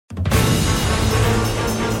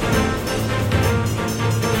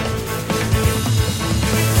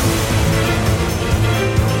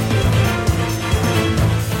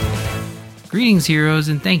Greetings, heroes,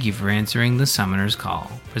 and thank you for answering the Summoner's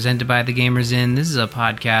Call. Presented by The Gamers Inn, this is a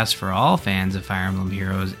podcast for all fans of Fire Emblem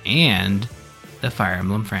Heroes and the Fire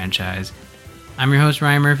Emblem franchise. I'm your host,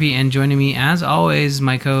 Ryan Murphy, and joining me, as always,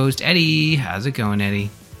 my co-host, Eddie. How's it going,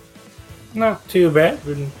 Eddie? Not too bad.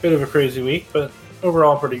 Been a bit of a crazy week, but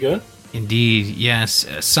overall pretty good. Indeed, yes.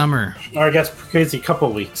 Summer. Or I guess crazy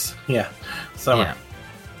couple weeks. Yeah, summer.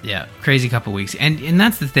 Yeah, crazy couple weeks. And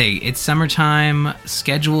that's the thing. It's summertime.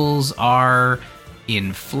 Schedules are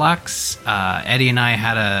in flux. Eddie and I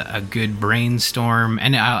had a good brainstorm.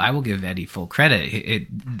 And I will give Eddie full credit.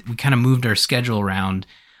 We kind of moved our schedule around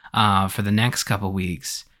for the next couple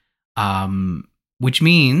weeks. Which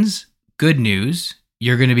means, good news,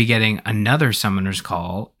 you're going to be getting another Summoner's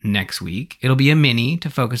Call next week. It'll be a mini to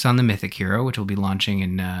focus on the Mythic Hero, which will be launching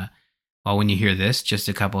in... well, when you hear this, just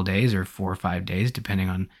a couple days or 4 or 5 days, depending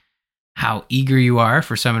on how eager you are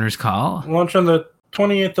for Summoner's Call. Launch on the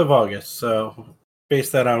 28th of August, so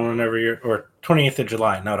base that on whenever you're... Or 28th of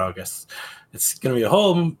July, not August. It's going to be a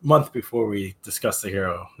whole month before we discuss the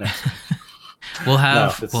hero next week. we'll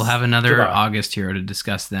have another July. August hero to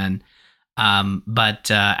discuss then.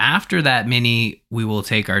 But after that mini, we will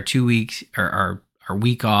take our 2 weeks, or our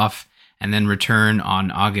week off, and then return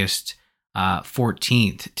on August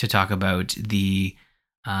 14th to talk about the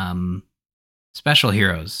special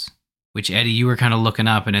heroes, which, Eddie, you were kind of looking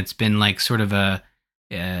up, and it's been like sort of a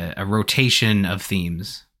rotation of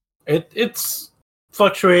themes. It's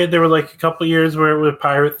fluctuated. There were like a couple years where it was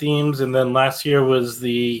pirate themes, and then last year was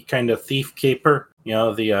the kind of thief caper,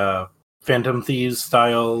 the Phantom Thieves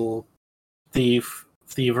style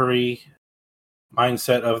thievery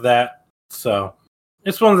mindset of that. So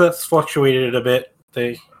it's one that's fluctuated a bit.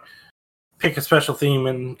 They pick a special theme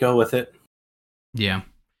and go with it.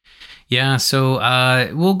 Yeah, so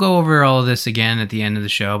we'll go over all of this again at the end of the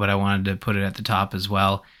show, but I wanted to put it at the top as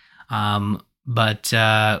well. But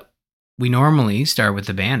we normally start with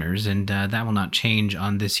the banners, and that will not change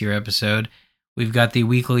on this here episode. We've got the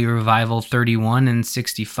Weekly Revival 31 and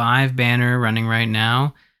 65 banner running right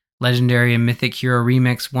now. Legendary and Mythic Hero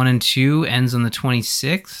Remix 1 and 2 ends on the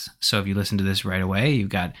 26th, so if you listen to this right away, you've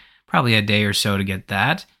got probably a day or so to get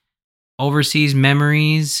that. Overseas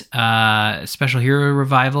Memories, Special Hero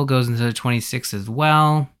Revival goes into the 26th as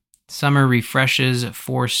well. Summer Refreshes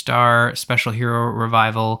 4-star Special Hero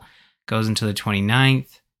Revival goes into the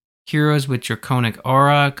 29th. Heroes with Draconic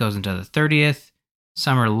Aura goes into the 30th.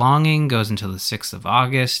 Summer Longing goes into the 6th of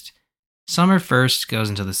August. Summer First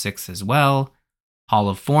goes into the 6th as well. Hall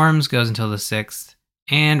of Forms goes until the 6th.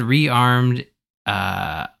 And Rearmed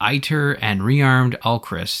Iter and Rearmed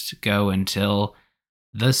Ulchrist go until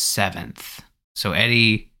the 7th. So,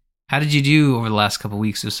 Eddie, how did you do over the last couple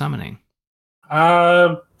weeks of summoning?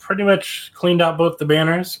 Pretty much cleaned out both the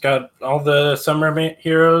banners, got all the summer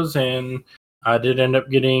heroes, and I did end up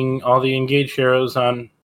getting all the engaged heroes in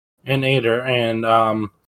Aether. And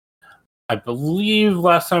I believe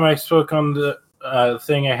last time I spoke on the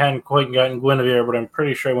thing, I hadn't quite gotten Guinevere, but I'm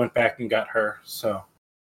pretty sure I went back and got her. So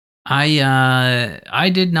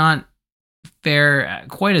I did not fare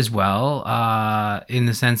quite as well, in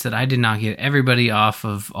the sense that I did not get everybody off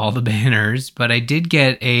of all the banners, but I did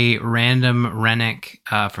get a random Rennick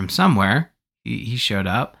from somewhere. He showed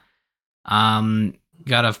up.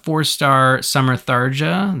 Got a 4-star Summer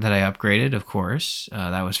Tharja that I upgraded, of course.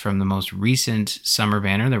 That was from the most recent summer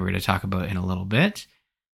banner that we're going to talk about in a little bit.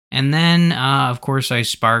 And then, of course, I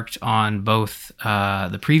sparked on both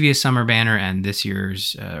the previous summer banner and this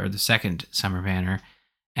year's, or the second summer banner.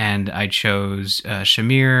 And I chose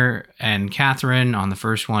Shamir and Catherine on the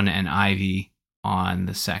first one and Ivy on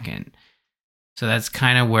the second. So that's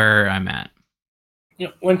kind of where I'm at.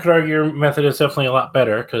 One could argue your method is definitely a lot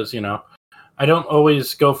better because, I don't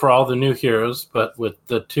always go for all the new heroes, but with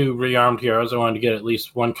the 2 rearmed heroes, I wanted to get at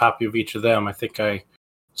least one copy of each of them. I think I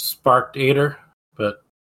sparked Aether, but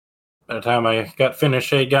by the time I got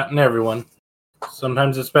finished, I had gotten everyone.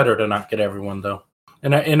 Sometimes it's better to not get everyone, though.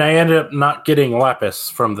 And I ended up not getting Lapis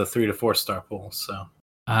from the 3 to 4-star pool, so.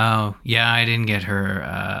 Oh, yeah, I didn't get her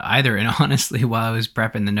either. And honestly, while I was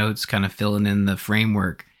prepping the notes, kind of filling in the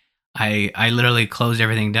framework, I literally closed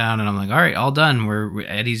everything down, and I'm like, all right, all done.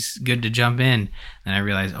 Eddie's good to jump in. And I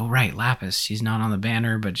realized, oh, right, Lapis. She's not on the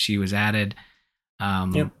banner, but she was added.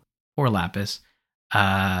 Yep. Or Lapis.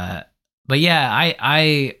 But yeah,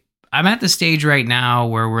 I'm at the stage right now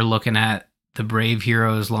where we're looking at the Brave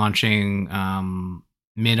Heroes launching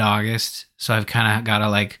mid-August, so I've kind of got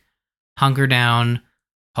to hunker down,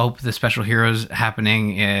 hope the special heroes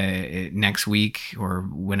happening next week or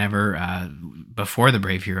whenever before the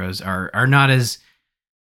Brave Heroes are not as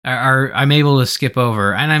I'm able to skip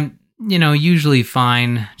over, and I'm usually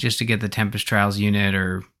fine just to get the Tempest Trials unit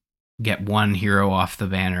or get one hero off the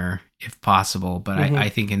banner if possible. But I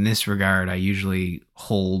think in this regard, I usually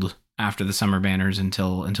hold after the summer banners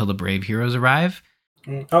until the Brave heroes arrive.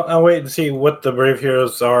 I'll wait and see what the Brave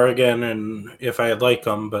heroes are again and if I like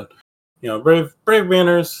them. But Brave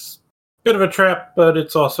banners, bit of a trap, but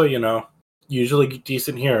it's also usually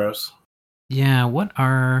decent heroes. Yeah, what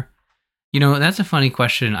are that's a funny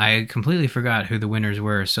question. I completely forgot who the winners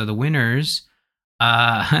were. So the winners,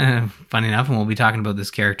 funny enough, and we'll be talking about this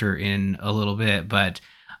character in a little bit, but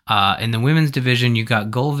in the women's division, you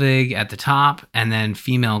got Golvig at the top, and then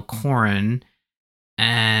female Corrin.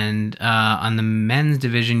 And on the men's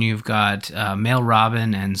division, you've got male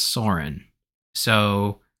Robin and Soren.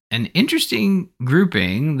 So an interesting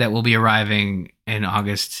grouping that will be arriving in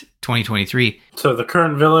August 2023. So the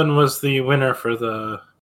current villain was the winner for the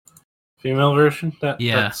female version?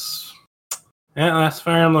 That's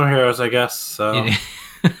Fire Emblem Heroes, I guess. So.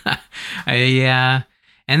 Yeah.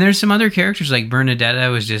 And there's some other characters like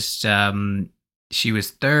Bernadetta was just she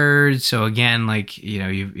was third. So again, like,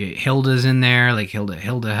 Hilda's in there. Like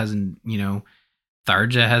Hilda hasn't,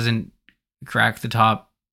 Tharja hasn't cracked the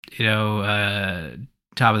top,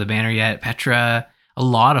 top of the banner yet. Petra, a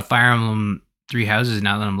lot of Fire Emblem Three Houses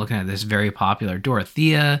now that I'm looking at this, very popular.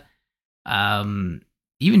 Dorothea,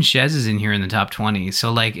 even Shez is in here in the top 20.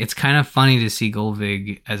 So, like, it's kind of funny to see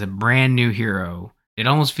Golvig as a brand new hero. It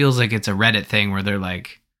almost feels like it's a Reddit thing where they're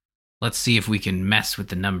like, let's see if we can mess with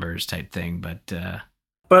the numbers type thing.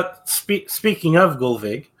 But speaking of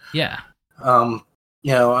Golvig, yeah.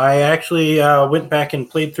 I actually went back and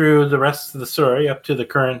played through the rest of the story up to the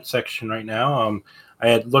current section right now. I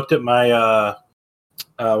had looked at my,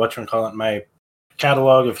 my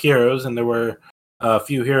catalog of heroes, and there were a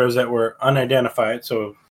few heroes that were unidentified.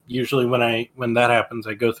 So usually when that happens,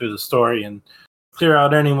 I go through the story and clear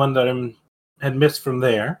out anyone that I had missed from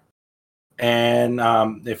there. And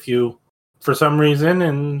if you, for some reason,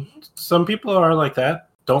 and some people are like that,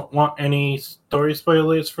 don't want any story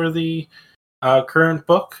spoilers for the current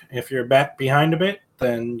book, if you're back behind a bit,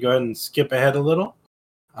 then go ahead and skip ahead a little.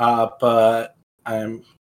 But I'm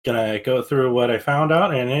going to go through what I found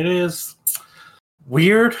out, and it is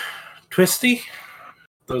weird, twisty.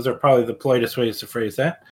 Those are probably the politest ways to phrase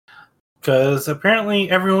that. Because apparently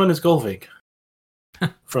everyone is Golvig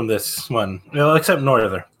from this one. Well, except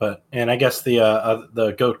Norther, and I guess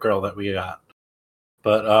the goat girl that we got.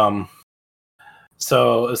 But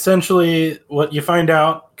so essentially what you find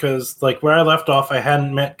out, because like where I left off, I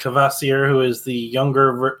hadn't met Kvasir, who is the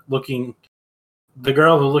younger the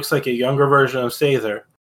girl who looks like a younger version of Sather.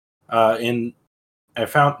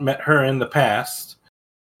 Met her in the past.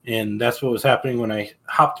 And that's what was happening when I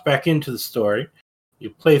hopped back into the story. You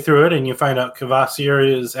play through it, and you find out Kvasir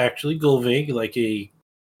is actually Golvig, like a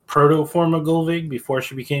proto-form of Golvig before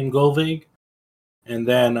she became Golvig. And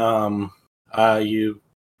then you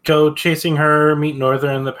go chasing her, meet Norther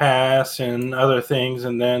in the past, and other things.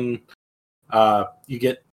 And then you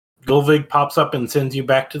get Golvig pops up and sends you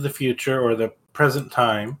back to the future or the present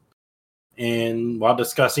time. And while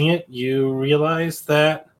discussing it, you realize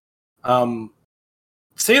that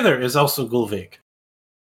Sather is also Golvig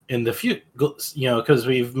in the future, because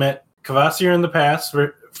we've met Kvasir in the past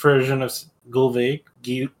version of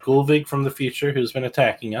Golvig from the future, who's been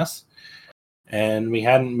attacking us, and we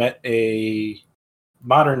hadn't met a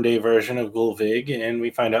modern day version of Golvig, and we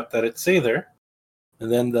find out that it's Sather.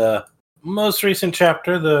 And then the most recent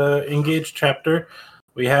chapter, the Engaged chapter,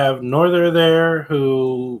 we have Norther there,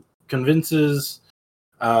 who convinces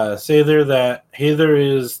Sather that Hather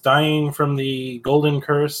is dying from the golden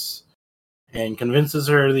curse, and convinces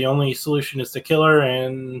her the only solution is to kill her,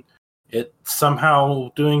 and it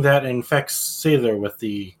somehow doing that infects Sather with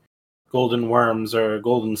the golden worms or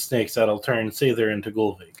golden snakes that'll turn Sather into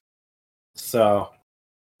Golvig. So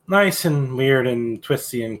nice and weird and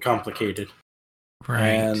twisty and complicated. Right.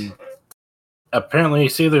 And apparently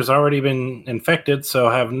Sather's already been infected, so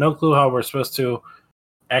I have no clue how we're supposed to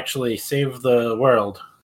actually save the world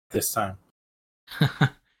this time.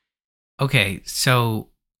 Okay, so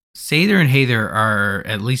Sather and Hather are,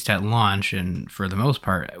 at least at launch, and for the most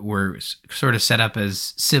part, were sort of set up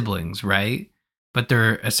as siblings, right? But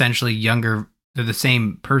they're essentially younger. They're the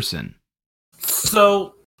same person.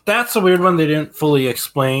 So that's a weird one they didn't fully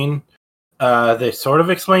explain. They sort of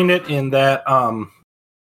explained it in that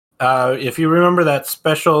if you remember that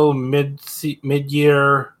special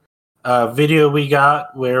mid-year video we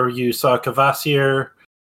got where you saw Kvasir,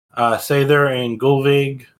 Sather, and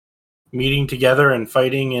Golvig meeting together and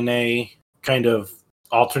fighting in a kind of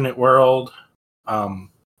alternate world. And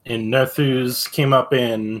Nerthus came up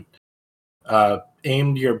and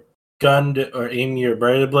aimed your gun or aim your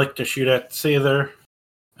Breidablik to shoot at Sather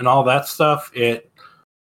and all that stuff.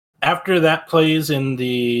 After that plays in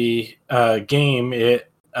the game,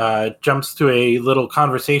 it jumps to a little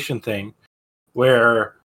conversation thing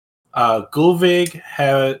where Gulvig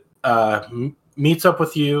meets up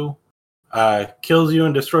with you, kills you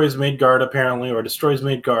and destroys Midgard, apparently, or destroys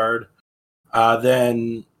Midgard,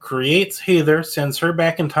 then creates Hather, sends her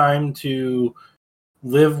back in time to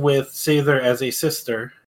live with Sather as a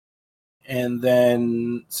sister, and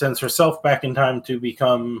then sends herself back in time to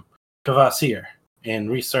become Kvasir and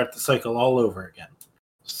restart the cycle all over again.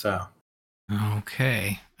 So,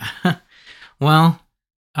 Okay. Well,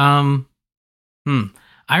 I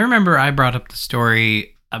remember I brought up the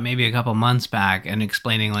story maybe a couple months back and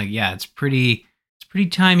explaining like, yeah, it's pretty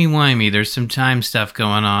timey-wimey. There's some time stuff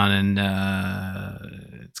going on, and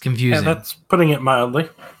it's confusing. Yeah, that's putting it mildly.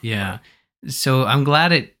 Yeah. So I'm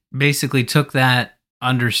glad it basically took that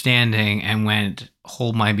understanding and went,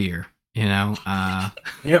 hold my beer, you know?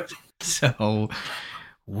 Yep. So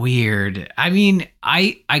weird. I mean,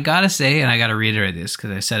 I gotta say, and I gotta reiterate this because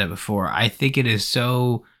I said it before, I think it is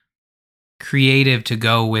so creative to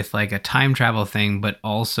go with like a time travel thing, but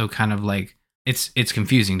also kind of like it's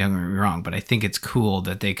confusing, don't get me wrong, but I think it's cool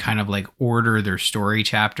that they kind of like order their story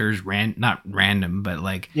chapters not random, but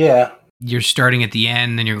like you're starting at the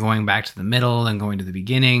end, then you're going back to the middle and going to the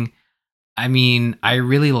beginning. I mean, I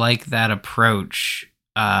really like that approach.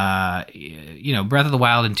 Breath of the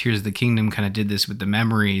Wild and Tears of the Kingdom kind of did this with the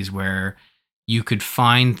memories where you could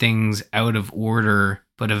find things out of order,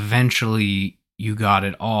 but eventually you got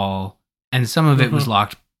it all. And some of it was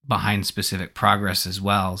locked behind specific progress as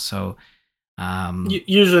well. So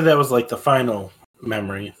usually that was like the final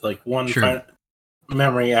memory, like one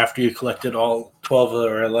memory after you collected all 12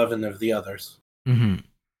 or 11 of the others. Mm-hmm.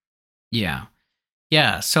 Yeah.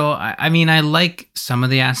 So I mean, I like some of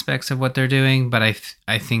the aspects of what they're doing, but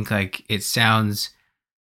I think like it sounds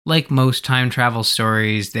like most time travel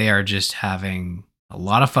stories, they are just having a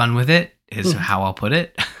lot of fun with it, is how I'll put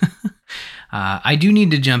it. I do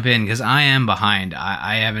need to jump in because I am behind.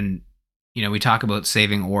 I haven't, we talk about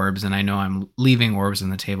saving orbs, and I know I'm leaving orbs on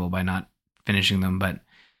the table by not finishing them, but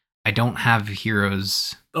I don't have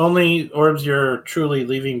heroes. The only orbs you're truly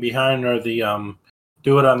leaving behind are the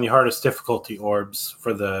do it on the hardest difficulty orbs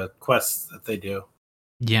for the quests that they do.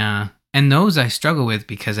 Yeah, and those I struggle with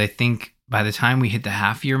because I think by the time we hit the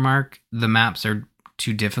half-year mark, the maps are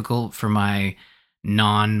too difficult for my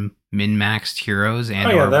non-min-maxed heroes.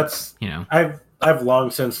 And that's I've long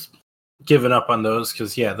since given up on those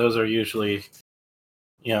because those are usually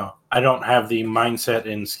I don't have the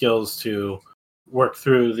mindset and skills to work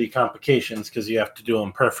through the complications because you have to do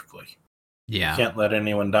them perfectly. Yeah, you can't let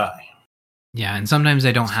anyone die. Yeah, and sometimes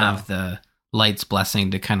I don't have the Light's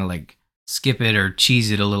Blessing to kind of like skip it or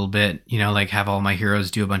cheese it a little bit, like have all my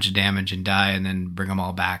heroes do a bunch of damage and die and then bring them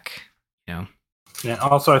all back, Yeah,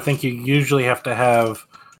 also I think you usually have to have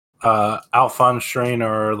Alphonse Strain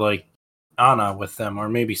or like Anna with them, or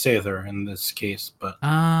maybe Sather in this case, but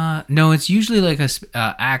no, it's usually like a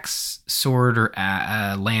axe, sword, or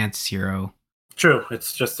lance hero. True,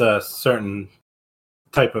 it's just a certain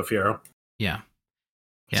type of hero. Yeah.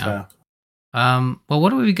 So. Well, what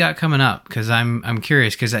do we got coming up? Because I'm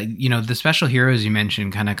curious. Because the special heroes you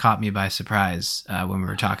mentioned kind of caught me by surprise when we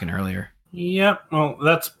were talking earlier. Yep. Well,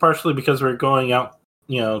 that's partially because we're going out,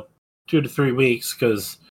 2 to 3 weeks.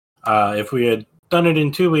 Because if we had done it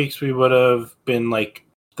in 2 weeks, we would have been like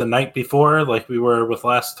the night before, like we were with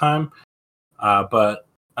last time. But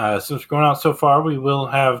since we're going out so far, we will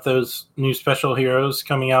have those new special heroes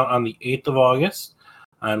coming out on the 8th of August.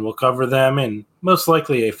 And we'll cover them in most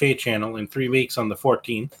likely a Fate channel in 3 weeks on the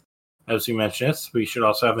 14th. As you mentioned, we should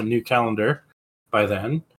also have a new calendar by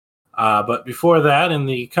then. But before that, in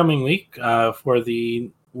the coming week, for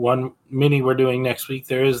the one mini we're doing next week,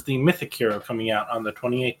 there is the Mythic Hero coming out on the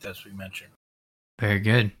 28th, as we mentioned. Very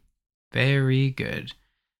good. Very good.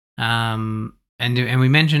 And we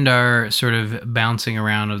mentioned our sort of bouncing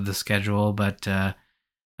around of the schedule, but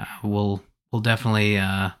we'll definitely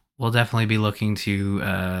be looking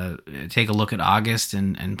to take a look at August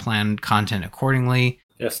and plan content accordingly.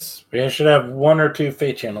 Yes, we should have 1 or 2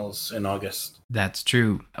 Fate channels in August. That's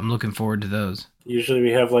true. I'm looking forward to those. Usually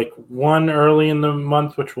we have like one early in the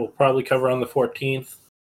month, which we'll probably cover on the 14th.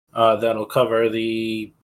 That'll cover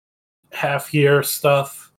the half-year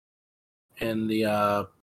stuff and the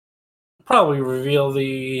probably reveal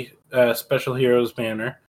the Special Heroes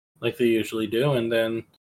banner like they usually do, and then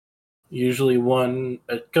usually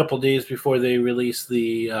a couple days before they release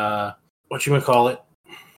the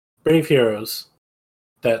Brave Heroes.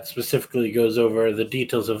 that specifically goes over the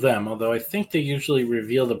details of them. Although I think they usually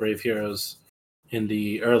reveal the Brave Heroes in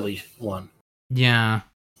the early one. Yeah.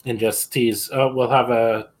 And just tease, we'll have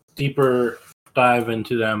a deeper dive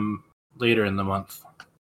into them later in the month.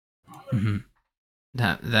 Mm-hmm.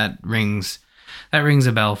 That rings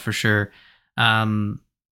a bell for sure. And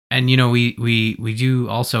we do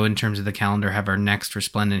also, in terms of the calendar, have our next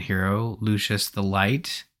Resplendent Hero, Lucius the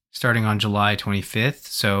Light, starting on July 25th.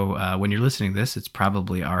 So when you're listening to this, it's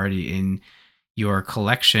probably already in your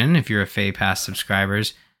collection. If you're a Fey Pass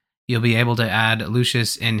subscribers, you'll be able to add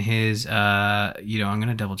Lucius in his. I'm going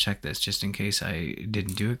to double check this just in case I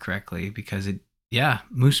didn't do it correctly, because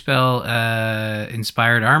Moosepell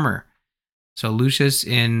inspired armor. So Lucius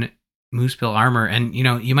in Moosepell armor, and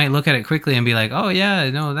you might look at it quickly and be like, "Oh yeah,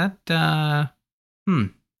 no, that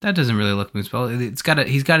that doesn't really look Moosepell."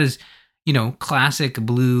 He's got his classic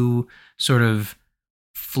blue sort of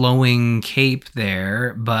flowing cape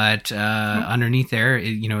there, but underneath there,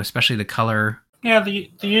 especially the color. Yeah, the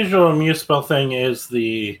usual Moosepell thing is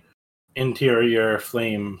the interior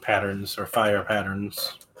flame patterns or fire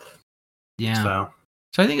patterns. Yeah.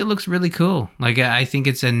 So I think it looks really cool. Like, I think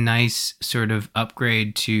it's a nice sort of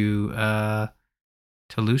upgrade to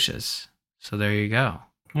Lucius. So there you go.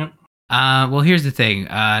 Yep. Well, here's the thing.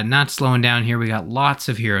 Not slowing down here. We got lots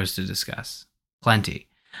of heroes to discuss. Plenty.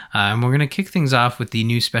 And we're going to kick things off with the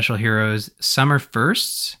new special heroes, Summer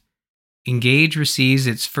Firsts. Engage receives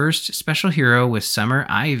its first special hero with Summer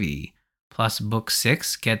Ivy. Plus Book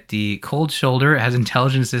 6, get the Cold Shoulder as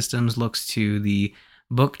Intelligent Systems looks to the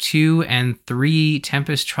Book 2 and 3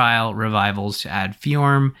 Tempest Trial revivals to add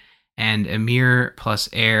Fjorm and Emir plus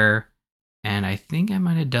Air. And I think I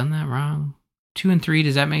might have done that wrong. 2 and 3,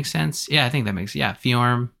 does that make sense? Yeah, I think that makes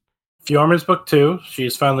Fjorm. Fjorm is Book 2.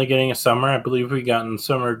 She's finally getting a Summer. I believe we gotten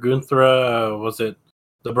Summer Gunthra. Was it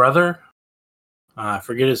the brother? I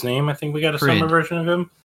forget his name. I think we got a Frid. Summer version of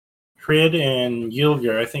him. Frid and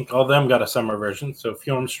Yulger. I think all of them got a Summer version. So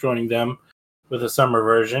Fjorm's joining them with a Summer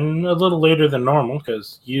version a little later than normal,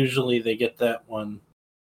 because usually they get that one.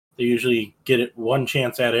 They usually get it one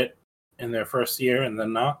chance at it in their first year and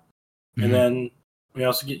then not. Mm-hmm. And then we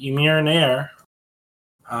also get Ymir and Air.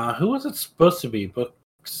 Who was it supposed to be? Book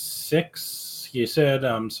 6, you said.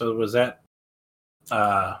 So was that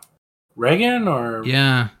Regan or?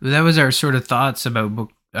 Yeah, that was our sort of thoughts about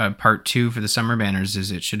book part 2 for the Summer Banners.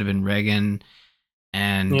 Is it should have been Regan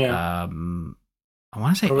and I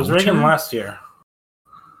want to say. Or was Oter? Regan last year?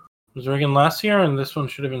 Was Regan last year, and this one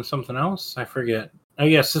should have been something else? I forget. Oh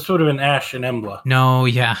yes, this would have been Ash and Embla. No,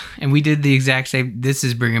 yeah, and we did the exact same. This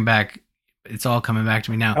is bringing back. It's all coming back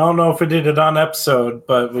to me now. I don't know if we did it on episode,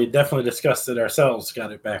 but we definitely discussed it ourselves.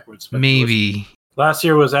 Got it backwards. Maybe. Last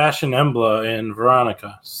year was Ash and Embla and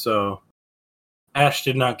Veronica, so Ash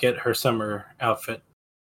did not get her Summer outfit.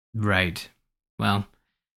 Right. Well,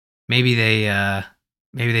 maybe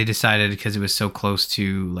they decided, because it was so close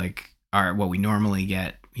to like what we normally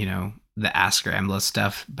get, the Asker Embla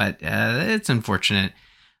stuff. But it's unfortunate.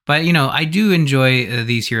 But I do enjoy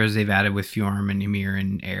these heroes they've added with Fjorm and Ymir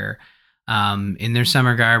and Air. In their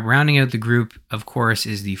summer garb. Rounding out the group, of course,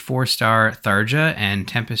 is the 4-star Tharja and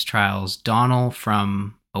Tempest Trials Donnell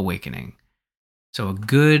from Awakening. So a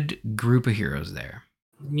good group of heroes there.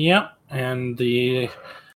 Yep, and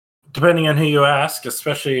depending on who you ask,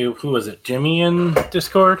 especially who was it, Jimmy in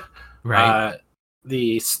Discord? Right.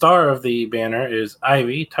 The star of the banner is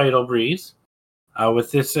Ivy, Tidal Breeze.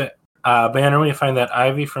 With this banner, we find that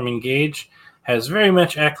Ivy from Engage has very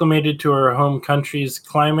much acclimated to her home country's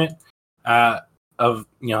climate.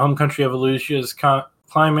 Home country of Lucia's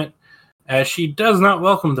climate, as she does not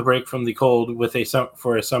welcome the break from the cold with a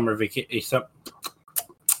summer vacation.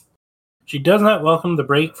 She does not welcome the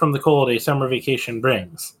break from the cold a summer vacation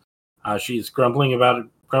brings. She's grumbling about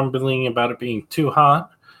it being too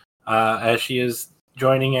hot, as she is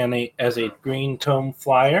joining as a Green Tome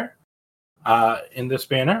Flyer in this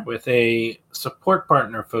banner with a support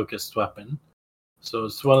partner focused weapon. So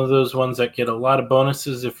it's one of those ones that get a lot of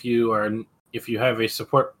bonuses if you have a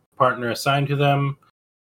support partner assigned to them,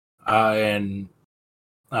 and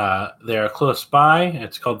they are close by.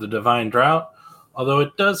 It's called the Divine Drought. Although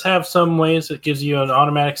it does have some ways it gives you an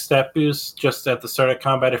automatic stat boost just at the start of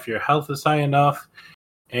combat if your health is high enough,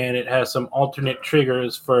 and it has some alternate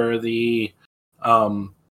triggers for the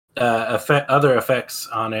other effects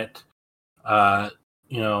on it.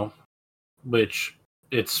 Which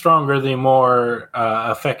it's stronger the more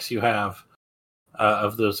effects you have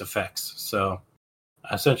of those effects. So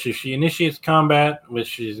essentially, she initiates combat,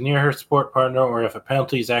 which is near her support partner, or if a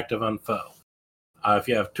penalty is active on foe. If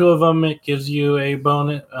you have 2 of them, it gives you a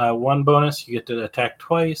bonus. One bonus, you get to attack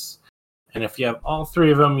twice, And if you have all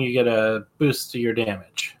 3 of them, you get a boost to your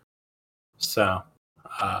damage. So,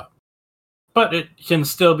 but it can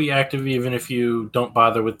still be active even if you don't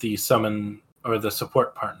bother with the summon or the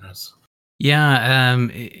support partners. Yeah,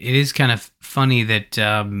 it is kind of funny that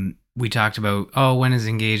we talked about, when is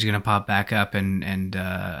Engage going to pop back up, and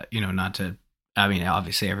not to. I mean,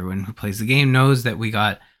 obviously, everyone who plays the game knows that we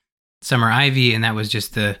got Summer Ivy, and that was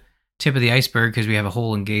just the tip of the iceberg because we have a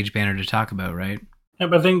whole Engage banner to talk about, right? Yeah,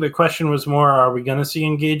 but I think the question was more: are we going to see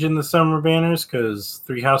Engage in the summer banners? Because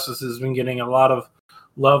Three Houses has been getting a lot of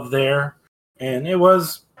love there, and it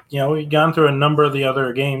was, we'd gone through a number of the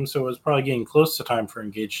other games, so it was probably getting close to time for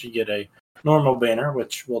Engage to get a normal banner,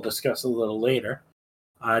 which we'll discuss a little later.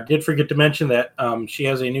 I did forget to mention that she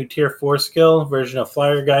has a new Tier 4 skill version of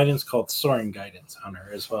Flyer Guidance called Soaring Guidance on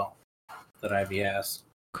her as well, that Ivy has.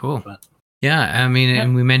 Cool. But, yeah, I mean,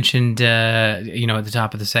 and we mentioned, at the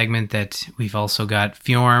top of the segment that we've also got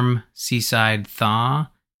Fjorm, Seaside Thaw.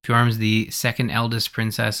 Fjorm's the second eldest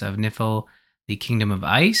princess of Nifl, the Kingdom of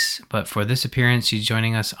Ice, but for this appearance, she's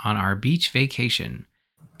joining us on our beach vacation.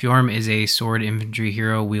 Fjorm is a sword infantry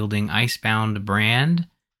hero wielding Icebound Brand.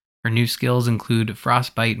 Her new skills include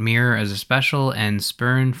Frostbite Mirror as a special and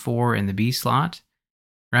Spurn 4 in the B slot.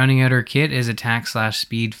 Rounding out her kit is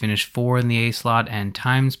Attack/Speed Finish 4 in the A slot and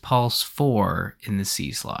Times Pulse 4 in the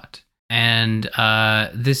C slot. And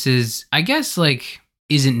this is, I guess,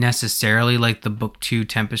 isn't necessarily like the Book 2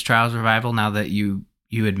 Tempest Trials revival, now that you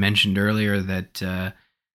had mentioned earlier that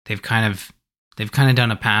they've kind of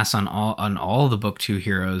done a pass on all the Book 2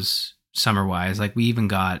 heroes summer-wise. I think we even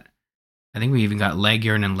got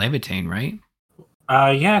Legion and Levitane, right?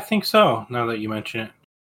 Yeah, I think so, now that you mention it.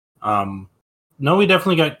 No, we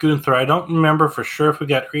definitely got Gunther. I don't remember for sure if we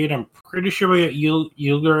got Creed. I'm pretty sure we got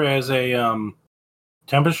Yulger as a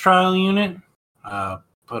Tempest Trial unit, but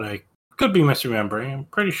I could be misremembering. I'm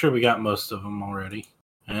pretty sure we got most of them already.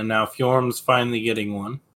 And now Fjorm's finally getting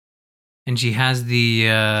one. And she has the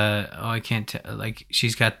I can't tell,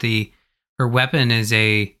 she's got her weapon is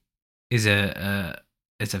a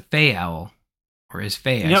Fey Owl, or is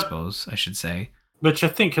Fey, I suppose I should say. Which I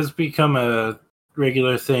think has become a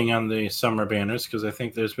regular thing on the summer banners, because I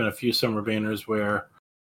think there's been a few summer banners where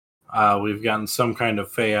we've gotten some kind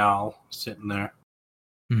of Fey Owl sitting there.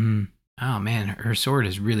 Mm-hmm. Oh man, her sword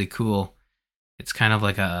is really cool. It's kind of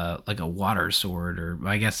like a water sword, or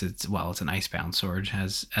I guess it's an icebound sword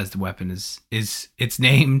as the weapon is it's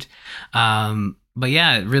named. But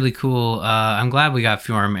yeah, really cool. I'm glad we got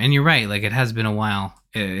Fjorm, and you're right. It has been a while.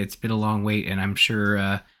 It's been a long wait, and I'm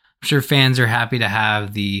sure fans are happy to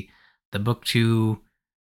have the Book 2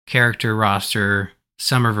 character roster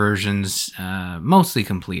summer versions mostly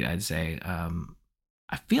complete, I'd say.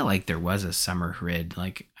 I feel like there was a summer grid.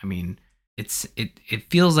 It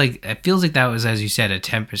feels like that was, as you said, a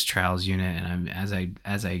Tempest Trials unit, and as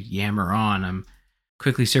I yammer on, I'm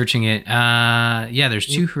quickly searching it. There's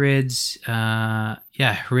 2 grids.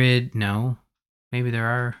 Grid, no. Maybe there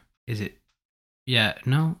are. Is it? Yeah,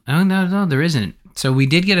 no, there isn't. So we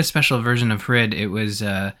did get a special version of Hrid. It was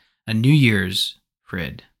a New Year's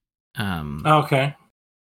Hrid. Okay.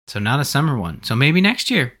 So not a summer one. So maybe next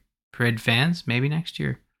year, Hrid fans. Maybe next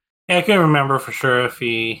year. Yeah, I can't remember for sure if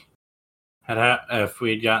we'd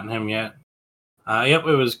gotten him yet. It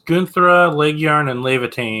was Gunthra, Legion, and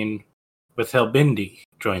Levitane with Helbindi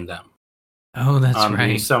joined them. Oh, that's on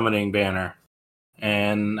right. The summoning banner.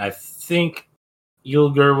 And I think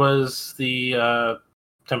Yulger was the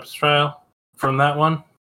Tempest Trial from that one.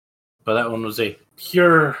 But that one was a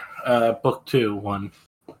pure Book 2 one.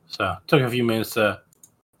 So it took a few minutes to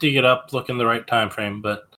dig it up, look in the right time frame.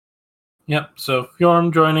 But yep, so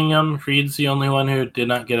Fjorm joining him. Reed's the only one who did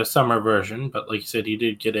not get a summer version. But like you said, he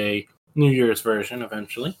did get a New Year's version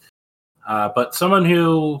eventually. But someone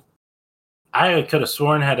who I could have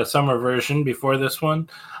sworn had a summer version before this one.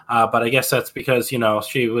 But I guess that's because,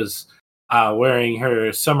 she was wearing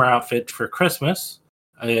her summer outfit for Christmas,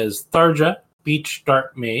 is Tharja, Beach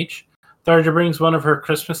Dark Mage. Tharja brings one of her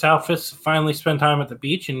Christmas outfits to finally spend time at the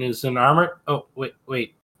beach and is in armor. Oh,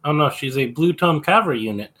 wait. Oh, no, she's a Blue Tome Cavalry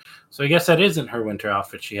unit. So I guess that isn't her winter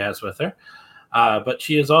outfit she has with her. But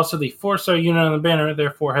she is also the 4-star unit on the banner,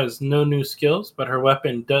 therefore has no new skills, but her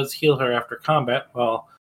weapon does heal her after combat while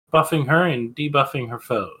buffing her and debuffing her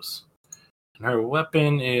foes. And her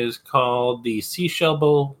weapon is called the Seashell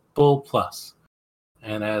Bowl Plus.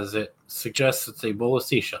 And as it suggests, it's a bowl of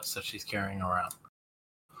seashells that she's carrying around.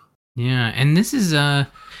 Yeah, and this is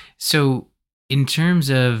so in terms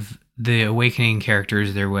of the Awakening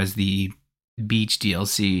characters, there was the Beach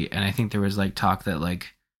DLC, and I think there was talk that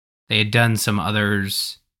they had done some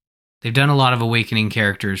others. They've done a lot of Awakening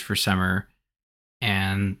characters for summer,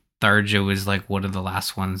 and Tharja was like one of the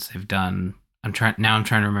last ones they've done. I'm trying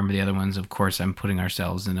to remember the other ones. Of course, I'm putting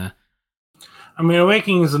ourselves in a. I mean,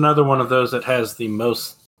 Awakening is another one of those that has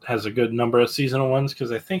a good number of seasonal ones,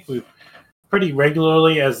 because I think we pretty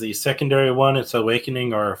regularly as the secondary one, it's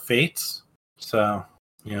Awakening or Fates. So,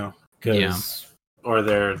 or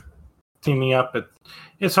they're teaming up.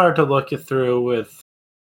 It's hard to look it through with,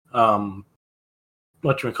 the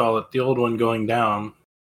old one going down.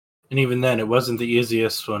 And even then, it wasn't the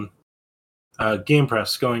easiest one. Game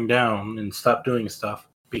Press going down and stop doing stuff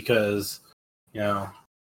because,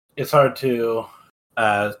 it's hard to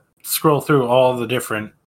scroll through all the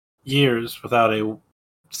different years without a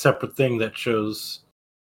separate thing that shows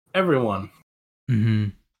everyone. Mm-hmm.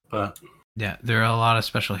 But yeah, there are a lot of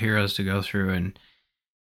special heroes to go through, and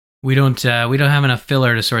we don't have enough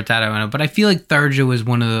filler to sort that out. But I feel like Tharja was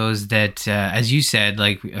one of those that, as you said,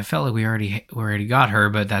 like I felt like we already got her,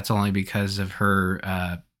 but that's only because of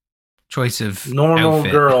her choice of normal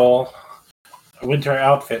outfit. Girl winter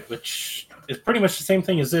outfit, which is pretty much the same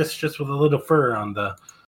thing as this, just with a little fur on the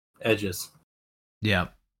edges. Yeah,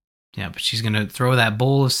 but she's gonna throw that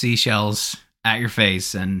bowl of seashells at your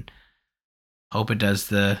face and hope it does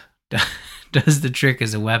the trick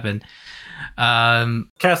as a weapon.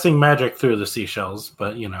 Casting magic through the seashells,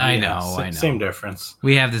 but I know. Same difference.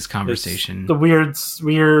 We have this conversation. It's the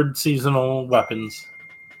weird seasonal weapons.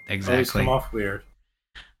 Exactly. Always come off weird.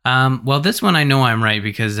 Well, this one I know I'm right,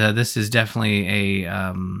 because this is definitely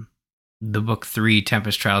the book 3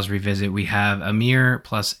 Tempest Trials revisit. We have Amir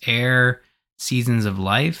plus Air, Seasons of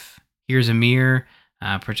Life. Here's Amir,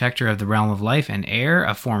 protector of the realm of life, and Air,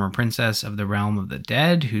 a former princess of the realm of the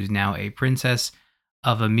dead, who's now a princess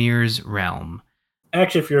of Amir's realm.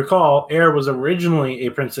 Actually, if you recall, Air was originally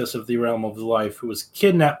a princess of the realm of the life who was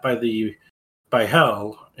kidnapped by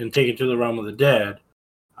Hell and taken to the realm of the dead.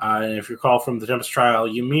 And if you recall from the Tempest Trial,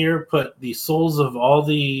 Ymir put the souls of all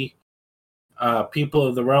the people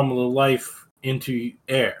of the realm of the life into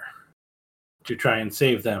Air to try and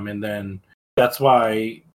save them. And then that's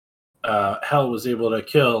why Hell was able to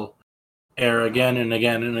kill Air again and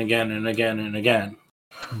again and again and again and again.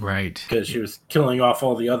 Right. Because she was killing off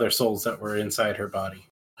all the other souls that were inside her body.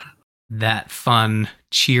 That fun,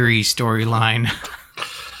 cheery storyline.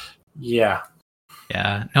 Yeah.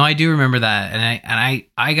 Yeah, no, I do remember that, and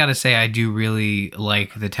I gotta say I do really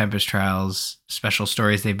like the Tempest Trials special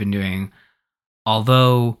stories they've been doing.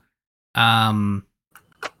 Although, I'm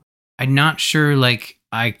not sure. Like,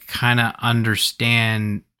 I kind of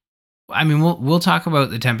understand. I mean, we'll talk about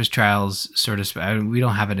the Tempest Trials sort of. We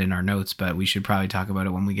don't have it in our notes, but we should probably talk about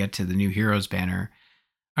it when we get to the new Heroes banner.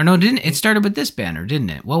 Or no, didn't it started with this banner,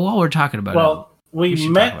 didn't it? Well, while we're talking about it. We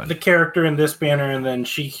met the character in this banner, and then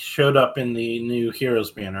she showed up in the new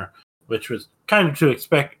Heroes banner, which was kind of to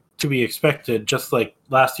be expected. Just like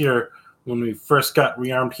last year when we first got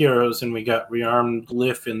Rearmed Heroes, and we got Rearmed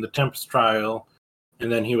Lif in the Tempest Trial,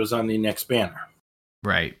 and then he was on the next banner.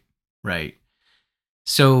 Right.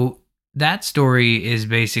 So that story is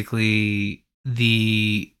basically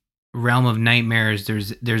the realm of nightmares.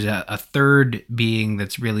 There's a third being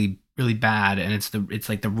that's really bad, and it's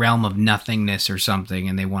like the realm of nothingness or something,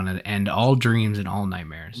 and they want to end all dreams and all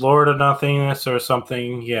nightmares. Lord of Nothingness or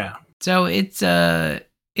something, yeah. So it's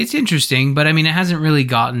interesting, but I mean, it hasn't really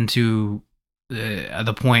gotten to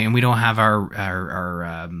the point, and we don't have our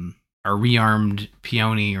rearmed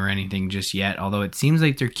peony or anything just yet. Although it seems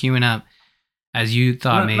like they're queuing up, as you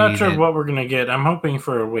thought. Not sure what we're gonna get. I'm hoping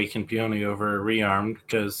for Awakened Peony over Rearmed,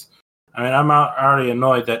 because I mean, I'm already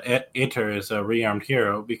annoyed that Iter is a Rearmed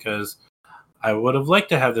hero, because I would have liked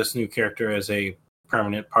to have this new character as a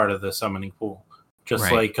permanent part of the summoning pool.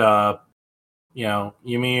 Just right. like,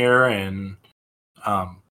 Ymir and,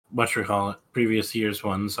 previous year's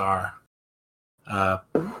ones are.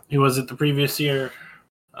 Who was it the previous year?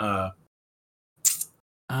 Was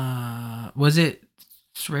it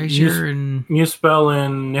Srazir and Muspel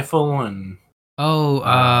and Niffle and...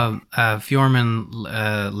 Fjorman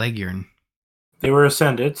Legjorn. They were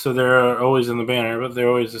ascended, so they're always in the banner, but they're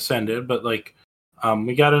always ascended. But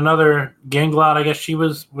we got another Ganglot. I guess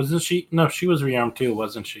wasn't she? No, she was rearmed too,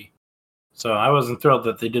 wasn't she? So I wasn't thrilled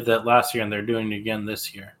that they did that last year and they're doing it again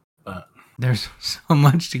this year. But there's so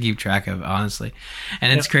much to keep track of, honestly,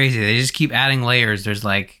 and it's crazy. They just keep adding layers. There's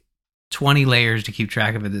like 20 layers to keep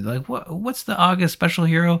track of it. They're like, what's the August special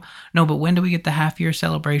hero? No, but when do we get the half-year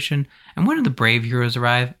celebration? And when do the Brave heroes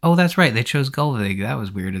arrive? Oh, that's right. They chose Gulvig. That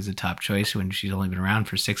was weird as a top choice when she's only been around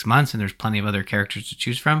for 6 months and there's plenty of other characters to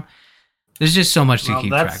choose from. There's just so much to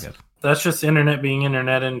keep track of. That's just internet being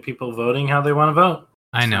internet and people voting how they want to vote.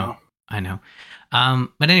 I know.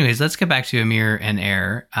 But anyways, let's get back to Amir and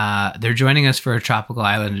Air. They're joining us for a tropical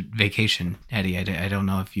island vacation. Eddie, I don't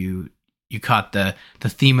know if you caught the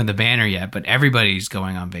theme of the banner yet, but everybody's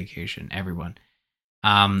going on vacation. Everyone.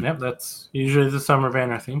 Yep, that's usually the summer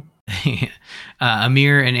banner theme.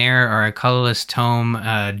 Amir and Air are a colorless tome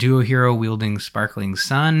duo hero wielding Sparkling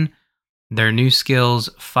Sun. Their new skills: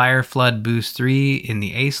 Fire Flood Boost 3 in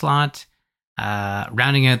the A slot.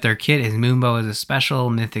 Rounding out their kit is Moonbow as a special,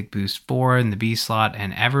 Mythic Boost 4 in the B slot,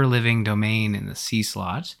 and Ever Living Domain in the C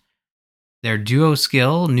slot. Their duo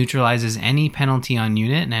skill neutralizes any penalty on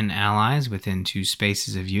unit and allies within 2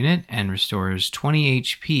 spaces of unit and restores 20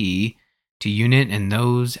 HP to unit and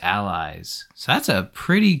those allies. So that's a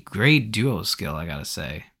pretty great duo skill, I gotta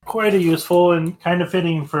say. Quite a useful and kind of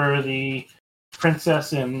fitting for the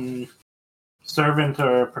princess and servant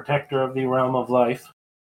or protector of the realm of life.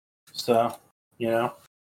 So,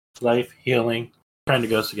 life, healing, kind of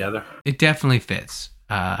goes together. It definitely fits.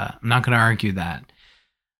 I'm not going to argue that.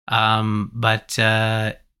 But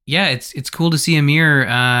it's cool to see Amir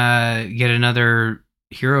get another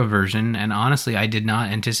hero version. And honestly, I did not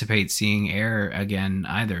anticipate seeing Air again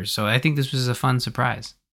either. So I think this was a fun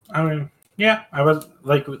surprise. I mean, yeah, I was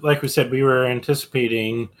like we said, we were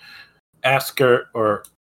anticipating Asker or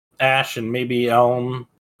Ash and maybe Elm,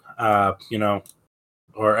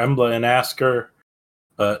 or Embla and Asker,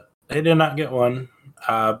 but they did not get one.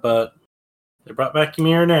 But they brought back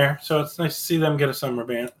Ymir and Air, so it's nice to see them get a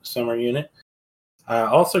summer unit.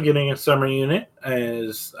 Also getting a summer unit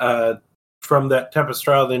is from that Tempest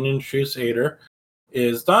trial that introduced Ader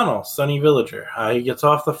is Donald, Sunny Villager. He gets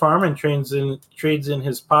off the farm and trades in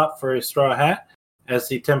his pot for a straw hat as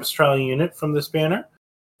the Tempest trial unit from this banner,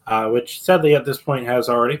 which sadly at this point has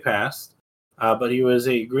already passed. But he was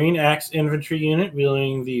a green axe infantry unit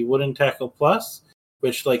wielding the Wooden Tackle Plus,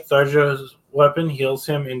 which, like Tharjo's weapon, heals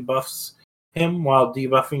him and buffs him while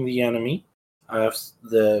debuffing the enemy. If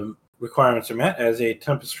the requirements are met, as a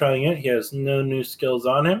Tempest Trial unit, he has no new skills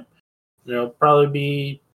on him. There'll probably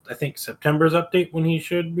be, I think, September's update when he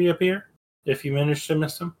should reappear, if you manage to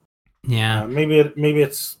miss him. Yeah. Maybe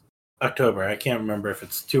it's October. I can't remember if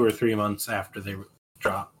it's 2 or 3 months after they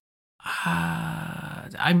drop.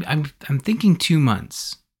 I'm thinking 2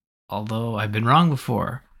 months, although I've been wrong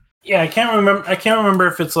before. Yeah, I can't remember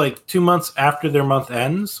if it's like 2 months after their month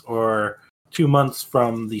ends or 2 months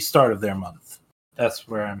from the start of their month. That's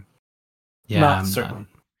where I'm not certain.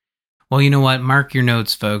 Well, you know what? Mark your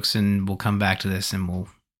notes, folks, and we'll come back to this and we'll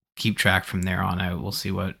keep track from there on out. We'll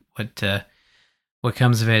see what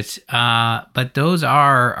comes of it. But those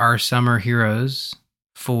are our summer heroes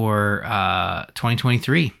for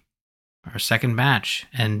 2023. Our second batch.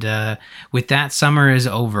 And with that, summer is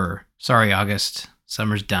over. Sorry, August.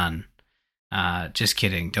 Summer's done. Just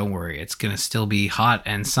kidding. Don't worry. It's going to still be hot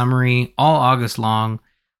and summery all August long.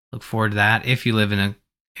 Look forward to that if you live in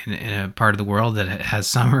a part of the world that has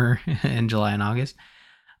summer in July and August.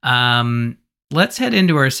 Let's head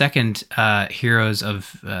into our second heroes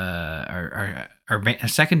of our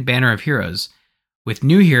second banner of heroes with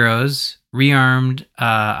new heroes, Rearmed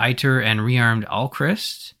Iter and Rearmed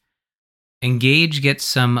Alchrist. Engage gets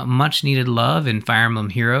some much needed love in Fire Emblem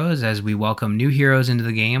Heroes as we welcome new heroes into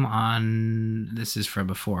the game this is from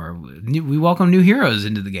before. We welcome new heroes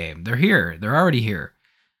into the game. They're here. They're already here.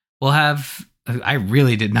 We'll have, I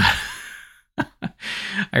really did not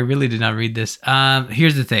read this.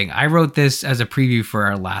 Here's the thing. I wrote this as a preview for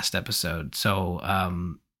our last episode. So,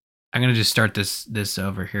 I'm going to just start this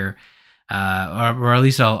over here. Or at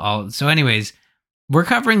least so anyways, we're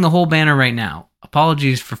covering the whole banner right now.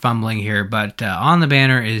 Apologies for fumbling here, but on the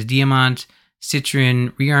banner is Diamant, Citrin,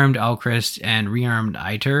 Rearmed Alchrist, and Rearmed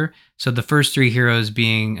Iter. So the first 3 heroes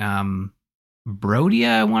being Brodia,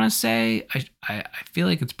 I want to say. I feel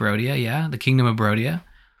like it's Brodia, yeah? The Kingdom of Brodia.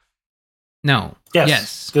 No.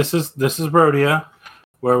 Yes. This is Brodia,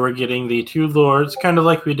 where we're getting the 2 lords, kind of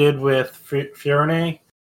like we did with Fiorne.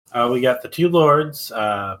 We got the 2 lords,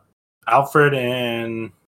 Alfred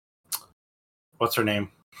and what's her name?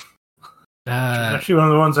 She's actually one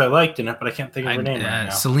of the ones I liked in it, but I can't think of her name right now.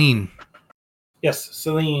 Celine. Yes,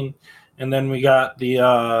 Celine. And then we got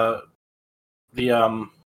the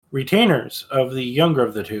retainers of the younger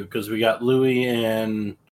of the 2, because we got Louis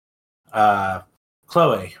and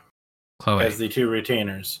Chloe as the 2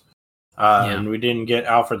 retainers. And we didn't get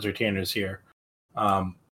Alfred's retainers here.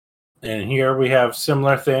 And here we have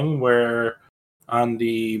similar thing where on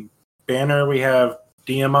the banner we have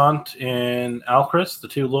Diamant and Alchrist, the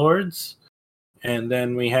 2 lords. And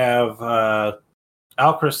then we have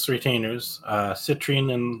Alchrist's retainers,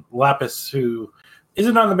 Citrine and Lapis, who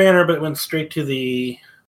isn't on the banner but went straight to the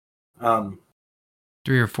 3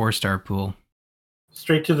 or 4 star pool.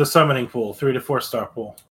 straight to the summoning pool, 3 to 4-star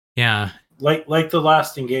pool. Yeah. Like the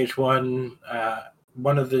last Engage one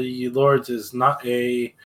of the lords is not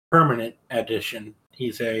a permanent addition.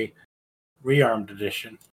 He's a rearmed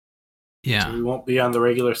edition. Yeah. So we won't be on the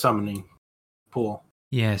regular summoning pool.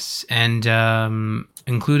 Yes, and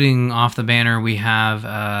including off the banner, we have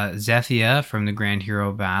Zethia from the Grand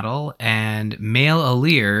Hero Battle, and Male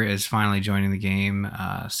Alir is finally joining the game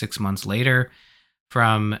 6 months later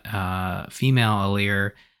from Female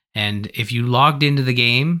Alir. And if you logged into the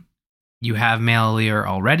game, you have Male Alir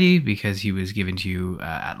already because he was given to you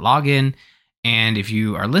at login. And if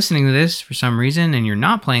you are listening to this for some reason and you're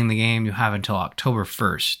not playing the game, you have until October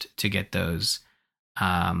 1st to get those.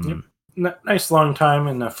 Yep. Nice long time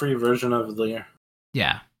in the free version of Alir.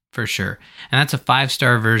 Yeah, for sure. And that's a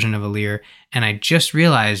 5-star version of Alir. And I just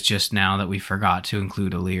realized just now that we forgot to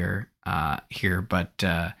include Alir here. But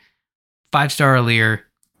 5-star Alir,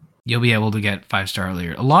 you'll be able to get 5-star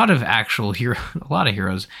Alir. A lot of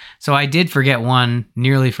heroes. So I did forget one,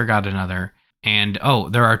 nearly forgot another. And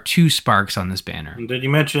there are 2 sparks on this banner. And did you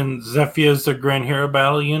mention Zephia's the Grand Hero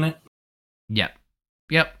Battle unit? Yep.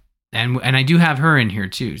 And I do have her in here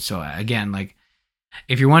too. So again, like,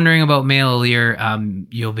 if you're wondering about Male Alir,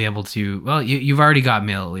 you'll be able to. Well, you've already got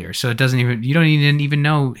Male Alir, so you don't even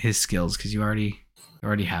know his skills because you already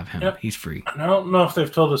have him. Yep. He's free. I don't know if they've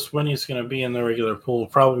told us when he's going to be in the regular pool.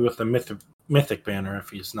 Probably with the mythic banner if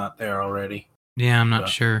he's not there already. Yeah, I'm not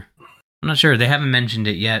sure. They haven't mentioned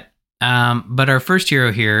it yet. But our first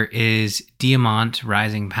hero here is Diamant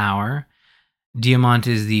Rising Power. Diamant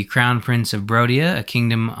is the crown prince of Brodia, a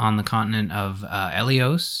kingdom on the continent of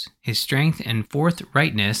Elios. His strength and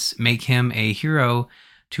forthrightness make him a hero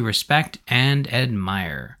to respect and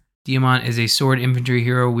admire. Diamant is a sword infantry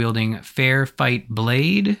hero wielding Fair Fight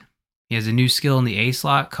Blade. He has a new skill in the A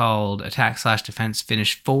slot called Attack/Defense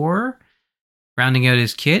Finish 4. Rounding out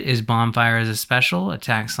his kit is Bonfire as a special,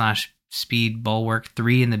 Attack/Speed Bulwark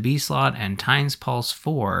 3 in the B slot, and Times Pulse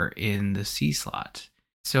 4 in the C slot.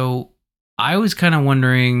 So I was kind of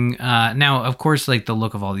wondering, now, of course, like, the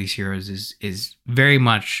look of all these heroes is very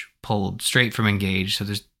much pulled straight from Engage, so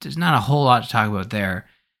there's not a whole lot to talk about there.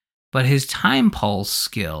 But his Time Pulse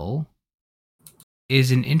skill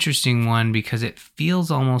is an interesting one because it feels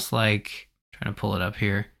almost like, I'm trying to pull it up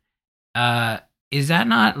here. Is that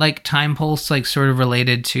not like Time Pulse, like, sort of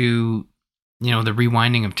related to, the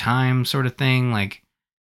rewinding of time sort of thing? Like,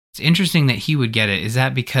 it's interesting that he would get it. Is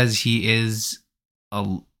that because he is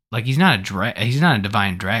he's not a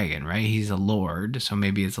divine dragon, right? He's a lord, so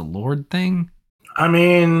maybe it's a lord thing? I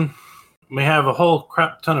mean, we have a whole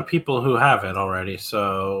crap ton of people who have it already,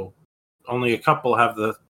 so only a couple have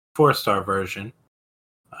the 4-star version.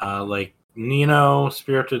 Like Nino,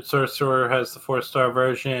 Spirited Sorcerer, has the 4-star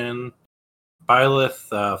version.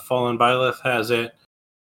 Byleth, Fallen Byleth has it.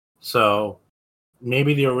 So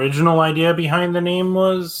maybe the original idea behind the name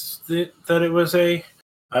was that it was a...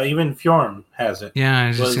 even Fjorm has it. Yeah, I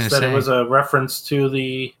was just going to say. It was a reference to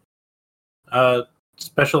the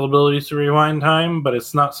special abilities to rewind time, but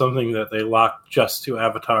it's not something that they lock just to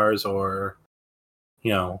avatars or,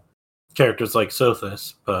 characters like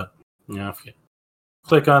Sothis. But, if you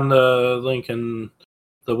click on the link in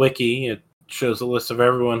the wiki, it shows a list of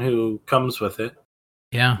everyone who comes with it.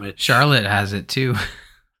 Yeah, Charlotte has it too.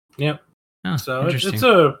 Yep. Oh, so it's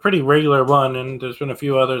a pretty regular one, and there's been a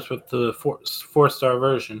few others with the 4-star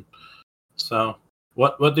version. So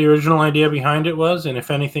what the original idea behind it was, and if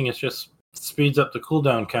anything, it just speeds up the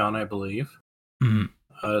cooldown count, I believe. Mm-hmm.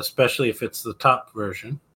 Especially if it's the top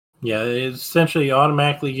version. Yeah, it essentially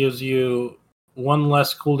automatically gives you 1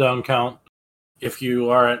 less cooldown count if you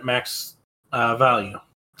are at max value.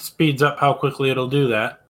 Speeds up how quickly it'll do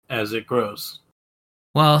that as it grows.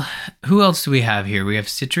 Well, who else do we have here? We have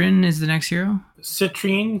Citrine is the next hero?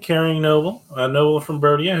 Citrine, carrying noble. A noble from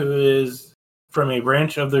Brodia who is from a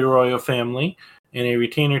branch of the royal family and a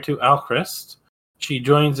retainer to Alcrest. She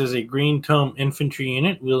joins as a green tome infantry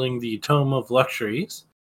unit wielding the Tome of Luxuries,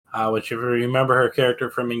 which, if you remember her character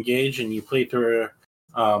from Engage and you play through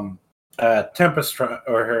her Tempest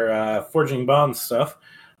or her Forging Bonds stuff,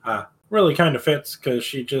 really kind of fits because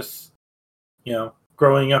she just,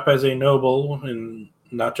 growing up as a noble, and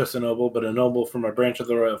not just a noble, but a noble from a branch of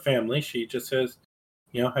the royal family, she just has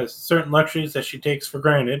certain luxuries that she takes for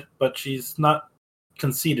granted, but she's not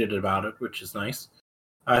conceited about it, which is nice.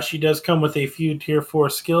 She does come with a few tier 4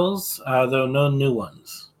 skills, though no new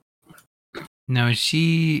ones. Now, is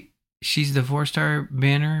she's the 4-star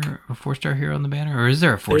banner, or 4-star hero on the banner, or is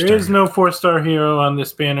there a 4-star? There is no 4-star hero on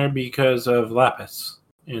this banner because of Lapis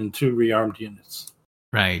in 2 rearmed units.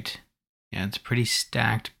 Right. Yeah, it's a pretty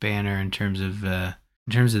stacked banner in terms of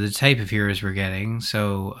in terms of the type of heroes we're getting.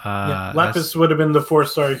 So Lapis would have been the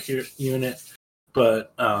 4-star unit,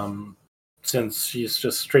 but since she's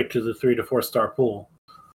just straight to the 3 to 4-star pool.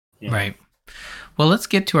 Right. Well, let's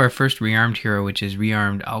get to our first rearmed hero, which is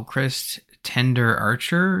rearmed Alchrist, Tender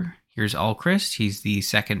Archer. Here's Alchrist. He's the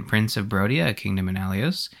second prince of Brodia, a kingdom in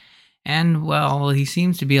Alios. And, well, he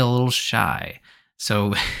seems to be a little shy.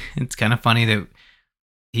 So it's kind of funny that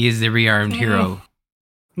he is the rearmed hero.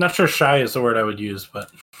 Not sure shy is the word I would use, but...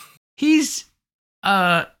 He's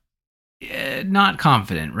not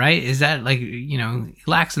confident, right? Is that he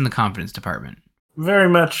lacks in the confidence department. Very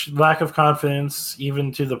much lack of confidence,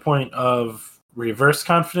 even to the point of reverse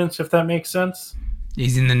confidence, if that makes sense.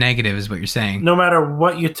 He's in the negative, is what you're saying. No matter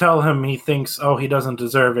what you tell him, he thinks, oh, he doesn't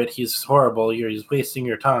deserve it. He's horrible. He's wasting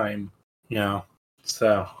your time.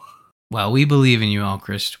 So. Well, we believe in you,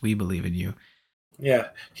 Alchrist. We believe in you. Yeah,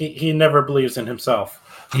 he never believes in himself.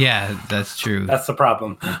 Yeah, that's true. That's the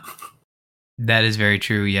problem. That is very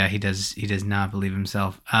true. Yeah, he does not believe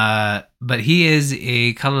himself. But he is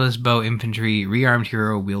a colorless bow infantry rearmed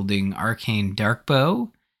hero wielding arcane dark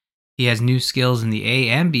bow. He has new skills in the A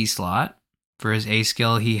and B slot. For his A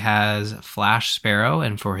skill, he has Flash Sparrow,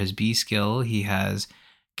 and for his B skill, he has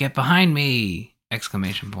Get Behind Me! !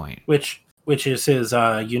 Which is his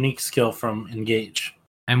unique skill from Engage.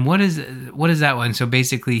 And what is that one? So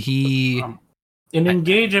basically, in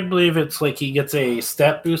Engage, I believe it's like he gets a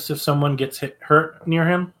stat boost if someone gets hurt near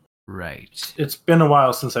him. Right. It's been a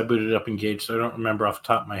while since I booted up Engage, so I don't remember off the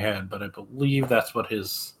top of my head, but I believe that's what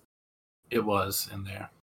it was in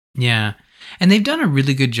there. Yeah, and they've done a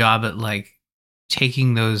really good job at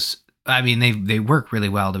taking those. I mean, they work really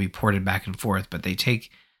well to be ported back and forth, but they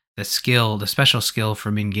take the special skill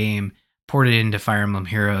from in-game, port it into Fire Emblem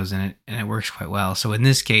Heroes, and it works quite well. So in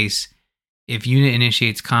this case, if unit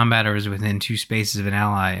initiates combat or is within 2 spaces of an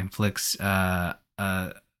ally, inflicts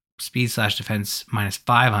speed/defense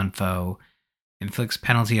 -5 on foe, inflicts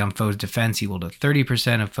penalty on foe's defense equal to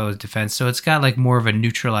 30% of foe's defense. So it's got more of a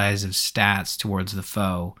neutralize of stats towards the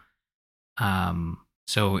foe.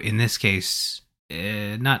 So in this case,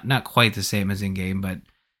 not quite the same as in game, but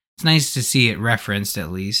it's nice to see it referenced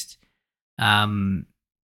at least.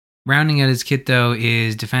 Rounding out his kit though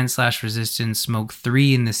is defense/resistance, smoke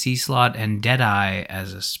 3 in the C slot, and Deadeye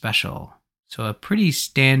as a special. So a pretty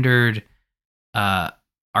standard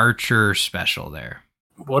archer special there.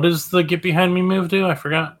 What does the Get Behind Me move do? I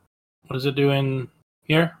forgot. What does it do in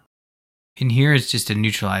here? In here, it's just a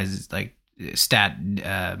neutralize stat.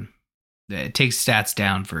 It takes stats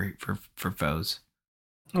down for foes.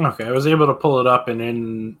 Okay, I was able to pull it up, and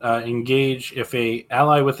in Engage, if a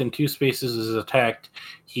ally within 2 spaces is attacked,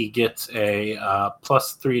 he gets a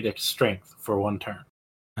 +3 to strength for 1 turn.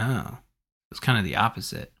 Oh, it's kind of the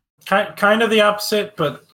opposite. Kind of the opposite,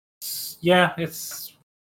 but yeah, it's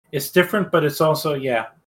different, but it's also I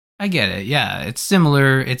get it. Yeah, it's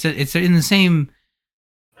similar. It's in the same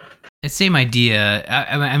idea.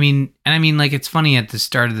 I mean, it's funny at the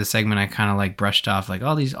start of the segment, I kind of brushed off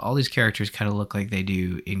all these characters kind of look like they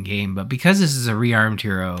do in game, but because this is a rearmed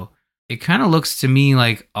hero, it kind of looks to me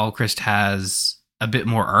like Alchrist has a bit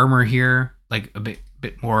more armor here, a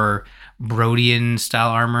bit more Brodian style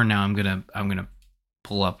armor. Now I'm gonna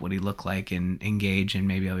pull up what he looked like in Engage, and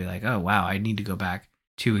maybe I'll be like, oh wow, I need to go back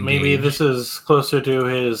to Engage. Maybe this is closer to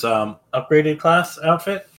his upgraded class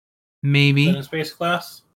outfit. Maybe than his base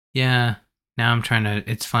class. Yeah. Now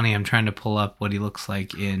it's funny, I'm trying to pull up what he looks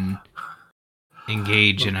like in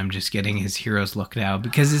Engage, and I'm just getting his hero's look now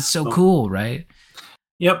because it's so cool, right?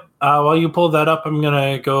 Yep. While you pull that up, I'm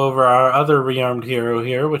going to go over our other rearmed hero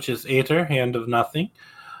here, which is Aether, Hand of Nothing.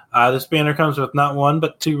 This banner comes with not 1,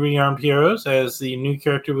 but 2 rearmed heroes, as the new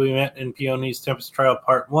character we met in Peony's Tempest Trial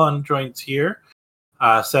Part 1 joins here.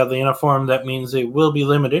 Sadly, in a form that means it will be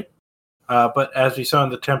limited. But as we saw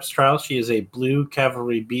in the Tempest Trial, she is a blue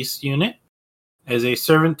cavalry beast unit. As a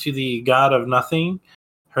servant to the god of nothing,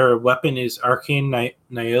 her weapon is arcane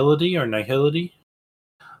nihility,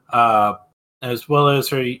 as well as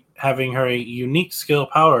her having her unique skill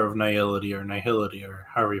power of nihility, or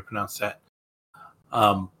however you pronounce that.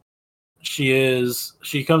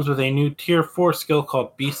 She comes with a new tier 4 skill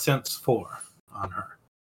called Beast Sense 4 on her.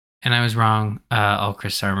 And I was wrong.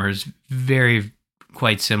 Alchrist's armor is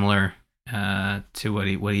quite similar to what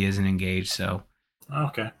he is in Engage. So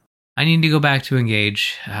okay, I need to go back to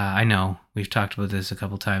Engage. I know we've talked about this a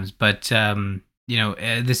couple times, but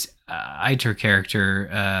this Aether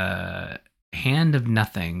character, Hand of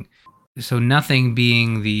Nothing. So Nothing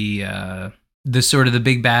being the sort of the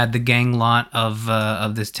big bad, the gang lot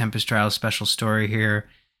of this Tempest Trial special story here,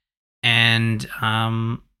 and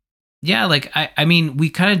yeah, like I mean, we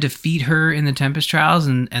kind of defeat her in the Tempest Trials,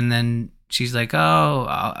 and then she's like, "Oh,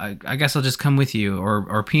 I guess I'll just come with you."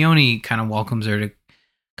 Or Peony kind of welcomes her to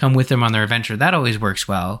come with them on their adventure. That always works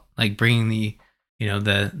well, like bringing the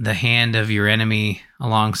hand of your enemy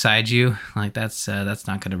alongside you. Like that's not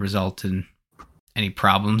going to result in any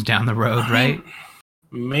problems down the road, right?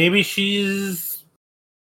 Maybe she's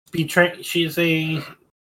She's a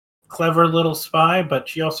clever little spy, but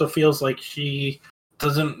she also feels like she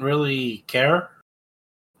doesn't really care,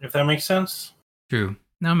 if that makes sense. True.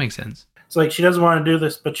 No, it makes sense. It's like she doesn't want to do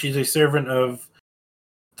this, but she's a servant of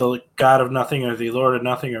the God of Nothing or the Lord of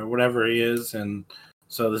Nothing or whatever he is, and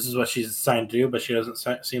so this is what she's assigned to do, but she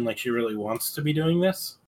doesn't seem like she really wants to be doing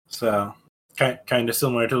this. So kind of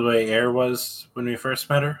similar to the way Air was when we first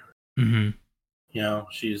met her. Mm-hmm. You know,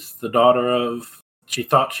 she's the daughter of... She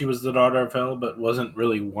thought she was the daughter of Hell, but wasn't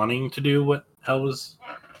really wanting to do what Hell was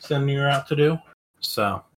sending her out to do.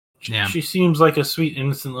 So, yeah. She seems like a sweet,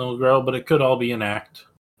 innocent little girl, but it could all be an act.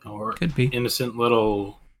 Or could be. Innocent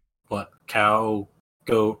little, cow,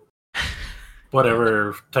 goat,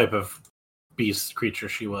 whatever type of beast creature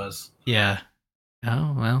she was. Yeah.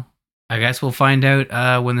 Oh, well. I guess we'll find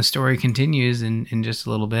out when the story continues in just a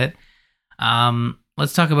little bit.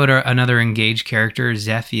 Let's talk about another engaged character,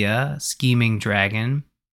 Zephia, Scheming Dragon.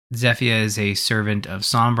 Zephia is a servant of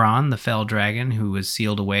Sombron, the fell dragon, who was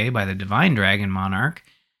sealed away by the Divine Dragon Monarch,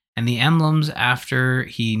 and the emblems after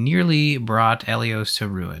he nearly brought Elios to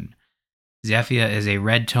ruin. Zephia is a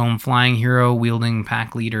red tome flying hero wielding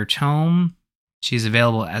pack leader tome. She's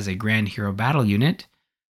available as a Grand Hero battle unit.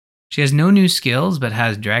 She has no new skills, but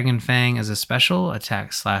has Dragon Fang as a special,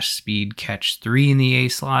 attack/speed catch 3 in the A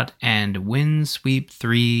slot, and wind sweep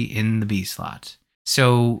 3 in the B slot.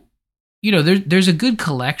 So, there's a good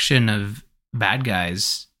collection of bad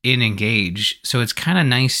guys in Engage, so it's kind of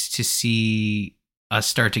nice to see us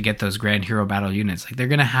start to get those Grand Hero battle units. Like, they're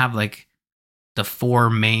going to have, like, the 4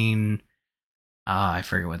 main... I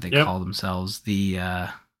forget what they call themselves. The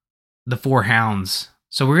 4 hounds.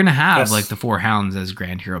 So we're going to have like the 4 hounds as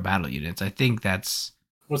Grand Hero battle units. I think that's...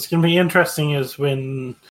 What's going to be interesting is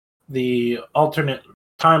when the alternate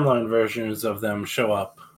timeline versions of them show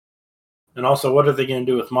up. And also, what are they going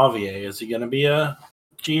to do with Mavier? Is he going to be a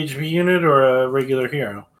GHB unit or a regular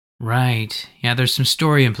hero? Right. Yeah, there's some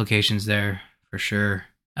story implications there, for sure.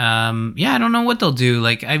 I don't know what they'll do.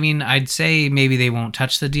 Like, I mean, I'd say maybe they won't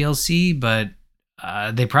touch the DLC, but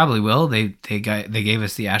they probably will. They gave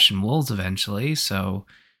us the Ashen Wolves eventually, so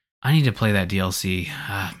I need to play that DLC.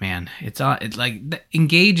 Man, it's like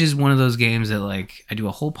Engage is one of those games that, like, I do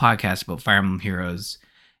a whole podcast about Fire Emblem Heroes.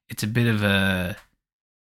 It's a bit of a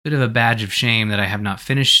badge of shame that I have not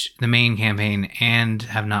finished the main campaign and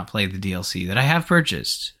have not played the DLC that I have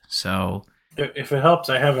purchased. So, if it helps,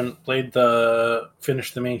 I haven't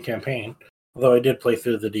finished the main campaign, although I did play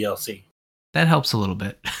through the DLC. That helps a little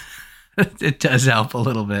bit. It does help a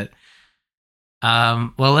little bit.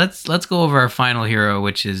 Well, let's go over our final hero,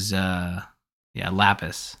 which is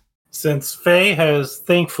Lapis. Since Faye has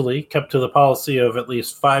thankfully kept to the policy of at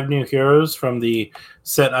least 5 new heroes from the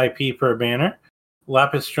set IP per banner,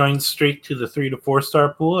 Lapis joins straight to the 3 to 4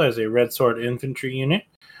 star pool as a Red Sword infantry unit.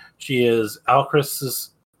 She is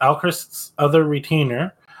Alchrist's other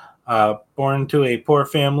retainer, born to a poor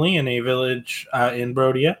family in a village in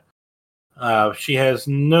Brodia. She has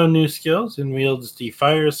no new skills and wields the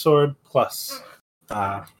Fire Sword Plus.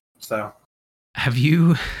 So, have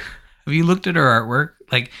you looked at her artwork?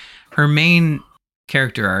 Like, her main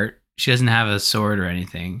character art, she doesn't have a sword or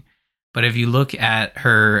anything. But if you look at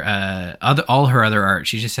her all her other art,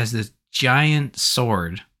 she just has this giant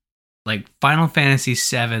sword, like Final Fantasy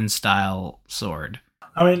VII style sword.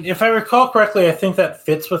 I mean, if I recall correctly, I think that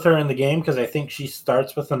fits with her in the game because I think she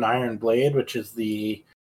starts with an Iron Blade, which is the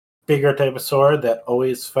bigger type of sword that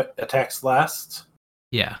always attacks last.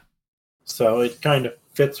 Yeah. So it kind of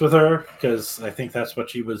fits with her because I think that's what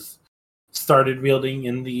she was started wielding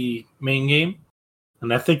in the main game.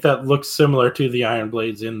 And I think that looks similar to the Iron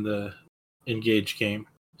Blades in the Engage game.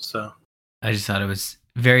 So I just thought it was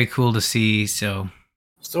very cool to see. So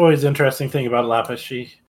it's always an interesting thing about Lapis.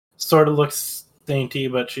 She sort of looks dainty,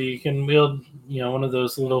 but she can wield, one of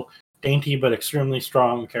those little dainty but extremely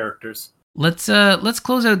strong characters. Let's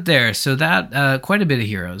close out there. So that quite a bit of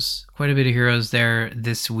heroes there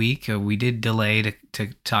this week. We did delay to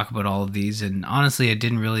talk about all of these, and honestly, it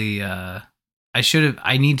didn't really.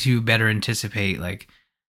 I need to better anticipate like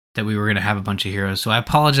that we were going to have a bunch of heroes. So I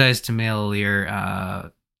apologize to Mail Lear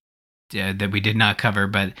that we did not cover,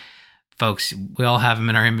 but folks, we all have them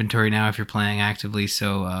in our inventory now if you're playing actively.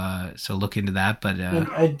 So look into that. But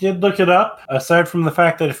I did look it up. Aside from the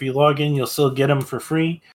fact that if you log in, you'll still get them for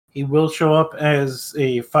free. He will show up as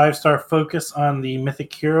a 5-star focus on the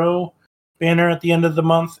Mythic Hero banner at the end of the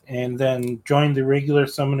month, and then join the regular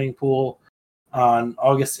summoning pool on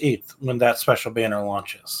August 8th when that special banner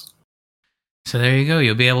launches. So there you go.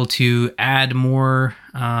 You'll be able to add more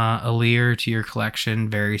Aleer to your collection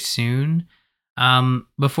very soon.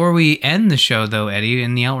 Before we end the show, though, Eddie,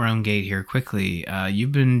 in the Outrealm Gate here quickly,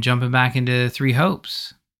 you've been jumping back into Three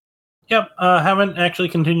Hopes. Yep, haven't actually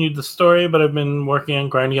continued the story, but I've been working on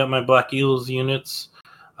grinding up my Black Eagles units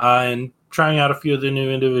and trying out a few of the new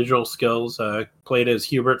individual skills. Played as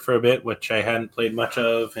Hubert for a bit, which I hadn't played much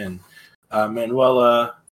of, and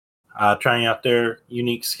Manuela trying out their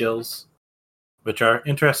unique skills, which are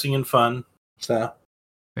interesting and fun. So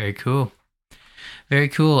very cool. Very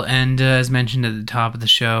cool. And as mentioned at the top of the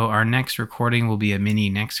show, our next recording will be a mini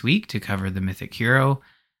next week to cover the Mythic Hero.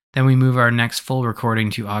 Then we move our next full recording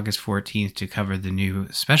to August 14th to cover the new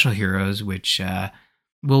special heroes, which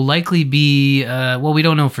will likely be, we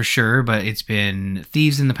don't know for sure, but it's been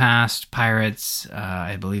thieves in the past, pirates.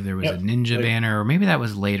 I believe there was a ninja banner, or maybe that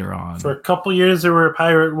was later on. For a couple years, there were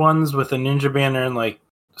pirate ones with a ninja banner in like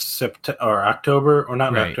October, or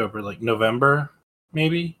not right. October, like November,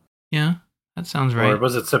 maybe. Yeah, that sounds right. Or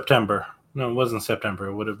was it September? No, it wasn't September.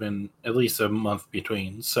 It would have been at least a month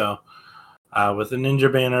between. So with the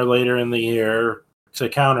ninja banner later in the year to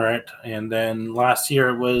counter it. And then last year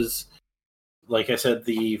it was, like I said,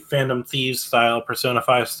 the Phantom Thieves style, Persona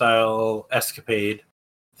 5 style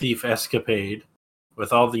thief escapade,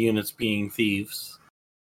 with all the units being thieves,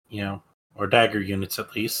 or dagger units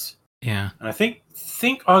at least. Yeah. And I think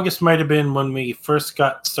August might have been when we first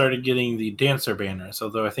started getting the Dancer banners,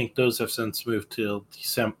 although I think those have since moved to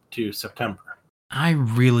September. I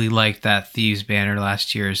really liked that Thieves banner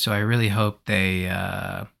last year, so I really hope they've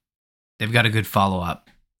got a good follow-up.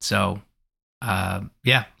 So,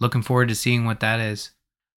 looking forward to seeing what that is.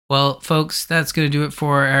 Well, folks, that's going to do it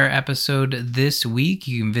for our episode this week.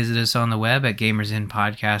 You can visit us on the web at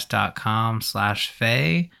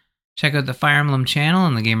gamersinpodcast.com/Faye. Check out the Fire Emblem channel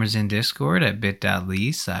and the Gamers In Discord at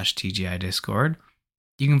bit.ly/TGI Discord.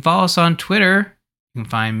 You can follow us on Twitter. You can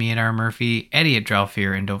find me at R. Murphy, Eddie at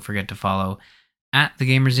Dralfear, and don't forget to follow at the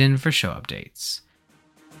Gamers In for show updates.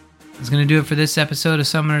 That's going to do it for this episode of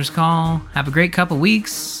Summoner's Call. Have a great couple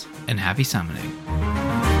weeks, and happy summoning.